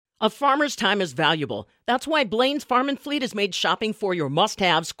A farmer's time is valuable. That's why Blaine's Farm and Fleet has made shopping for your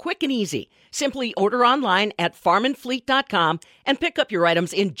must-haves quick and easy. Simply order online at farmandfleet.com and pick up your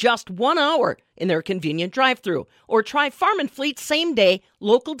items in just 1 hour in their convenient drive-thru. Or try Farm and Fleet's same-day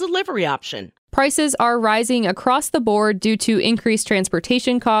local delivery option. Prices are rising across the board due to increased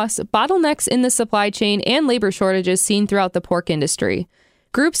transportation costs, bottlenecks in the supply chain, and labor shortages seen throughout the pork industry.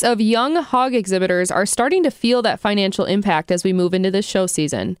 Groups of young hog exhibitors are starting to feel that financial impact as we move into this show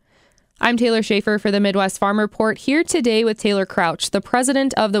season. I'm Taylor Schaefer for the Midwest Farm Report, here today with Taylor Crouch, the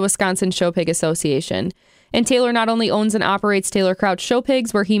president of the Wisconsin Show Pig Association. And Taylor not only owns and operates Taylor Crouch Show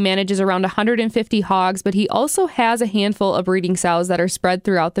Pigs, where he manages around 150 hogs, but he also has a handful of breeding sows that are spread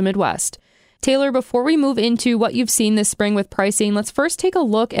throughout the Midwest. Taylor, before we move into what you've seen this spring with pricing, let's first take a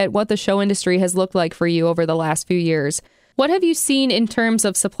look at what the show industry has looked like for you over the last few years. What have you seen in terms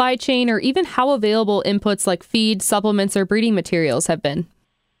of supply chain or even how available inputs like feed, supplements, or breeding materials have been?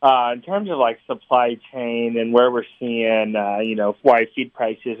 In terms of like supply chain and where we're seeing, why feed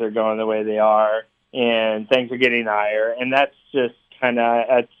prices are going the way they are and things are getting higher. And that's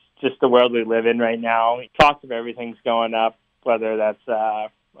just the world we live in right now. Cost of everything's going up, whether that's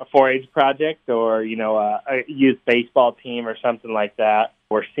a 4-H project or, a youth baseball team or something like that.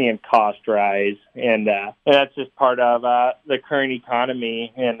 We're seeing cost rise, and that's just part of the current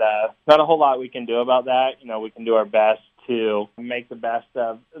economy, and not a whole lot we can do about that. We can do our best to make the best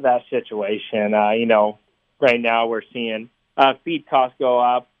of that situation. Right now we're seeing feed costs go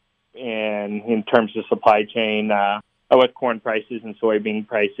up, and in terms of supply chain, with corn prices and soybean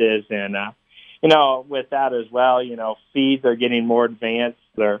prices, and with that as well, feeds are getting more advanced.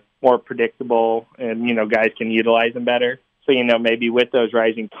 They're more predictable, and, guys can utilize them better. So, maybe with those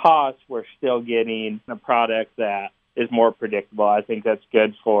rising costs, we're still getting a product that is more predictable. I think that's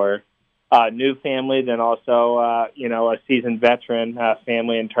good for new family, then also, a seasoned veteran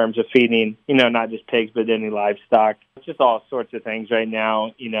family in terms of feeding, not just pigs, but any livestock. It's just all sorts of things right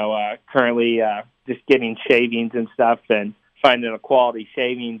now, currently just getting shavings and stuff and finding a quality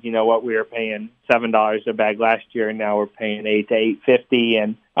shavings, what we were paying $7 a bag last year, and now we're paying $8 to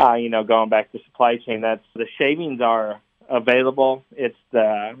 $8.50. And, going back to supply chain, that's the shavings are available. It's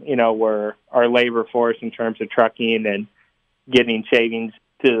we're our labor force in terms of trucking and getting shavings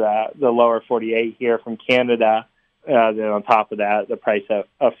to the lower 48 here from Canada. Then on top of that, the price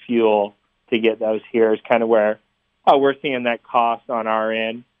of fuel to get those here is kind of where we're seeing that cost on our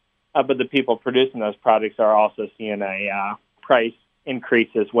end. But the people producing those products are also seeing a price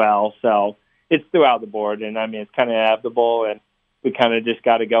increase as well. So it's throughout the board, and it's kind of inevitable, and we kind of just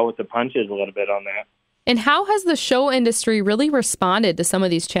got to go with the punches a little bit on that. And how has the show industry really responded to some of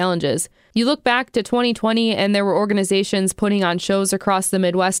these challenges? You look back to 2020 and there were organizations putting on shows across the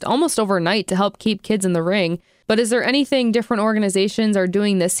Midwest almost overnight to help keep kids in the ring. But is there anything different organizations are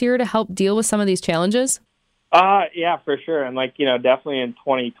doing this year to help deal with some of these challenges? Yeah, for sure. And definitely in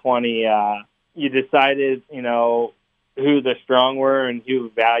 2020, you decided, who the strong were and who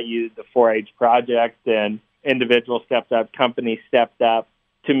valued the 4-H project, and individuals stepped up, companies stepped up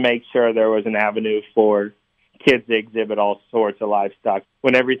to make sure there was an avenue for kids to exhibit all sorts of livestock.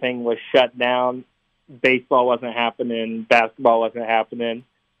 When everything was shut down, baseball wasn't happening, basketball wasn't happening,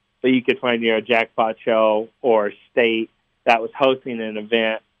 but you could find a jackpot show or a state that was hosting an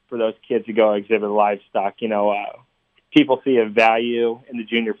event for those kids to go exhibit livestock. People see a value in the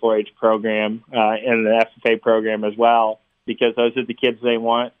junior 4-H program and the FFA program as well, because those are the kids they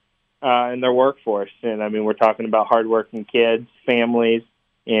want in their workforce. And we're talking about hardworking kids, families.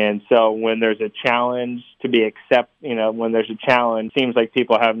 And so when there's a challenge to be when there's a challenge, it seems like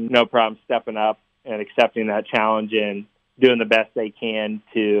people have no problem stepping up and accepting that challenge and doing the best they can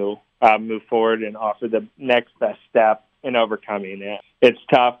to move forward and offer the next best step in overcoming it. It's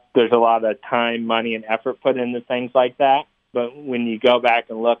tough. There's a lot of time, money, and effort put into things like that. But when you go back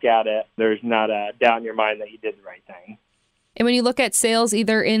and look at it, there's not a doubt in your mind that you did the right thing. And when you look at sales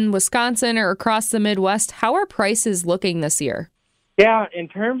either in Wisconsin or across the Midwest, how are prices looking this year? Yeah, in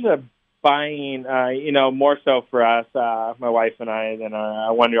terms of buying, more so for us, my wife and I, and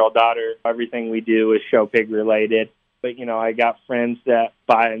our 1-year-old daughter, everything we do is show pig related. But, I got friends that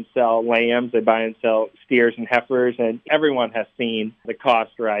buy and sell lambs, they buy and sell steers and heifers, and everyone has seen the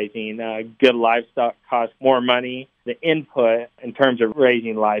cost rising. Good livestock costs more money. The input in terms of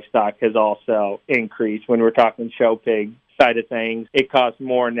raising livestock has also increased. When we're talking show pig side of things, it costs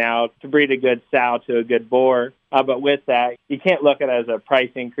more now to breed a good sow to a good boar. But with that, you can't look at it as a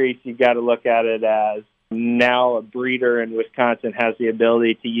price increase. You got to look at it as now a breeder in Wisconsin has the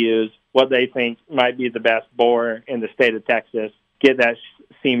ability to use what they think might be the best boar in the state of Texas, get that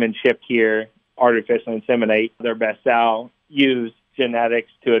semen shipped here, artificially inseminate their best sow, use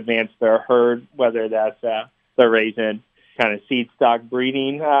genetics to advance their herd, whether that's they're raising kind of seed stock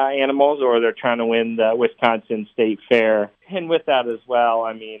breeding animals, or they're trying to win the Wisconsin State Fair. And with that as well,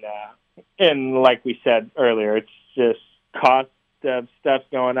 I mean, and like we said earlier, it's just cost of stuff's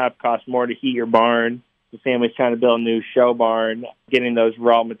going up, costs more to heat your barn. The family's trying to build a new show barn, getting those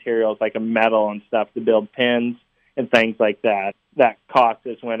raw materials like a metal and stuff to build pins and things like that. That cost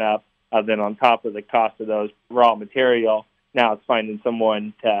has went up. Then on top of the cost of those raw material, now it's finding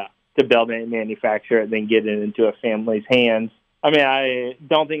someone to build it and manufacture it, then get it into a family's hands. I mean, I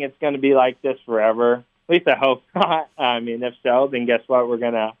don't think it's going to be like this forever. At least I hope not. I mean, if so, then guess what? We're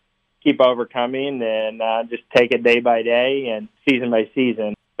going to keep overcoming and just take it day by day and season by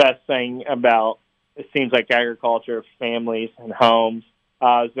season. Best thing about it seems like agriculture, families, and homes,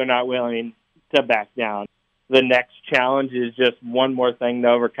 is they're not willing to back down. The next challenge is just one more thing to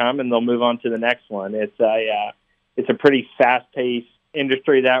overcome, and they'll move on to the next one. It's a pretty fast-paced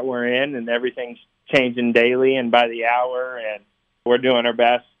industry that we're in, and everything's changing daily and by the hour, and we're doing our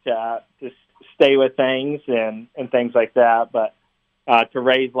best to stay with things and things like that. But to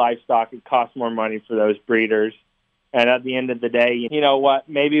raise livestock, it costs more money for those breeders. And at the end of the day, you know what?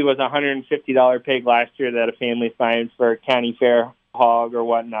 Maybe it was a $150 pig last year that a family's buying for a county fair hog or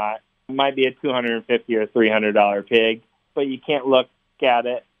whatnot. It might be a $250 or $300 pig, but you can't look at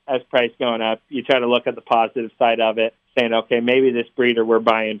it as price going up. You try to look at the positive side of it, saying, okay, maybe this breeder we're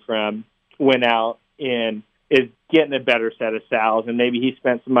buying from went out and is getting a better set of sows, and maybe he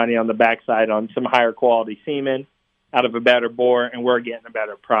spent some money on the backside on some higher quality semen out of a better boar, and we're getting a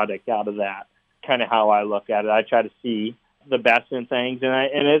better product out of that. Kind of how I look at it. I try to see the best in things,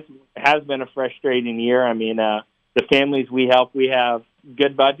 and it has been a frustrating year. I mean, the families we help, we have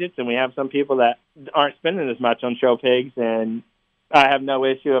good budgets, and we have some people that aren't spending as much on show pigs, and I have no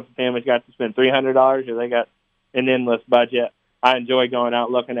issue if a family's got to spend $300 or they got an endless budget. I enjoy going out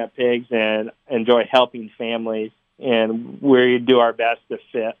looking at pigs and enjoy helping families, and we do our best to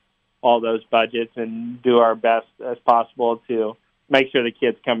fit all those budgets and do our best as possible to make sure the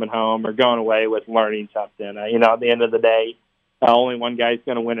kid's coming home or going away with learning something. At the end of the day, only one guy's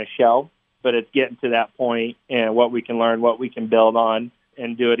going to win a show, but it's getting to that point and what we can learn, what we can build on,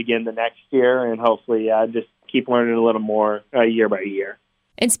 and do it again the next year, and hopefully just keep learning a little more year by year.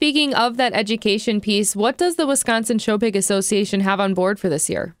 And speaking of that education piece, what does the Wisconsin Show Pig Association have on board for this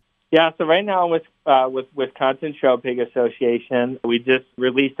year? Yeah, so right now with Wisconsin Show Pig Association, we just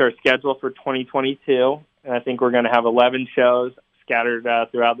released our schedule for 2022, and I think we're going to have 11 shows scattered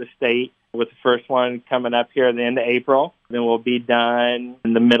throughout the state, with the first one coming up here at the end of April. Then we'll be done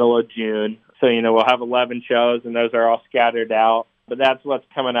in the middle of June. So, we'll have 11 shows, and those are all scattered out. But that's what's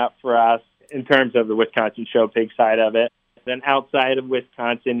coming up for us in terms of the Wisconsin Show Pig side of it. Then outside of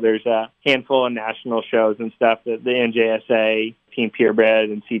Wisconsin, there's a handful of national shows and stuff that the NJSA, Team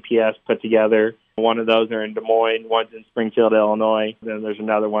Purebred, and CPS put together. One of those are in Des Moines, one's in Springfield, Illinois. Then there's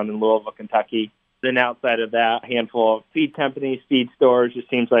another one in Louisville, Kentucky. Then outside of that, a handful of feed companies, feed stores. It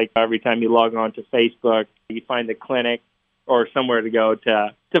seems like every time you log on to Facebook, you find a clinic or somewhere to go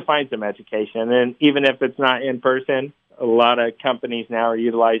to find some education. And even if it's not in person, a lot of companies now are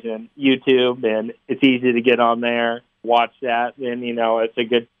utilizing YouTube, and it's easy to get on there, watch that. Then, it's a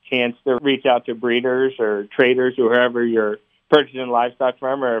good chance to reach out to breeders or traders or whoever you're purchasing livestock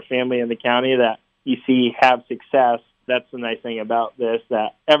from, or a family in the county that you see have success. That's the nice thing about this,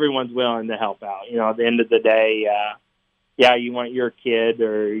 that everyone's willing to help out. At the end of the day, you want your kid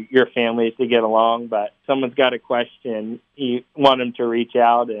or your families to get along, but someone's got a question, you want them to reach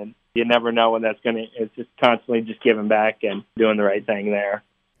out, and you never know when it's just constantly just giving back and doing the right thing there.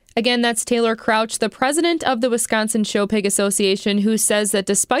 Again, that's Taylor Crouch, the president of the Wisconsin Show Pig Association, who says that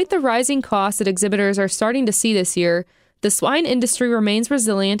despite the rising costs that exhibitors are starting to see this year, the swine industry remains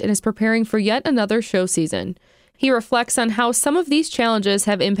resilient and is preparing for yet another show season. He reflects on how some of these challenges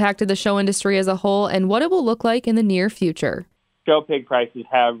have impacted the show industry as a whole and what it will look like in the near future. Show pig prices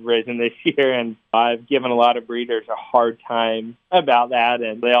have risen this year, and I've given a lot of breeders a hard time about that,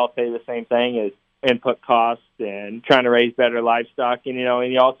 and they all say the same thing is input costs and trying to raise better livestock. And,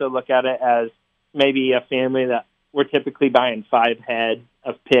 and you also look at it as maybe a family that we're typically buying 5 head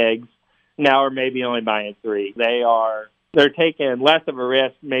of pigs. Now we're maybe only buying 3. They're taking less of a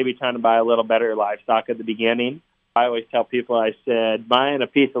risk, maybe trying to buy a little better livestock at the beginning. I always tell people, I said, buying a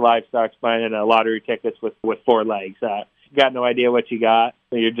piece of livestock is buying a lottery tickets with 4 legs. You got no idea what you got,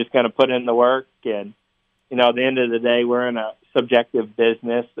 so you're just going to put in the work. And, at the end of the day, we're in a subjective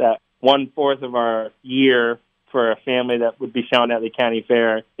business that 1/4 of our year for a family that would be shown at the county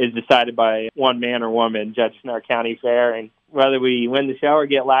fair is decided by one man or woman judging our county fair. And whether we win the show or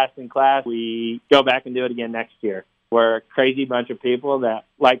get last in class, we go back and do it again next year. We're a crazy bunch of people that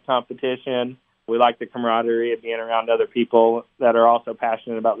like competition. We like the camaraderie of being around other people that are also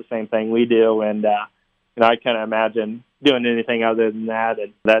passionate about the same thing we do. And, I can't imagine doing anything other than that.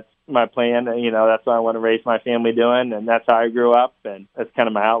 And that's my plan. That's what I want to raise my family doing. And that's how I grew up. And that's kind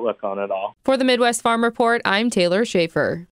of my outlook on it all. For the Midwest Farm Report, I'm Taylor Schaefer.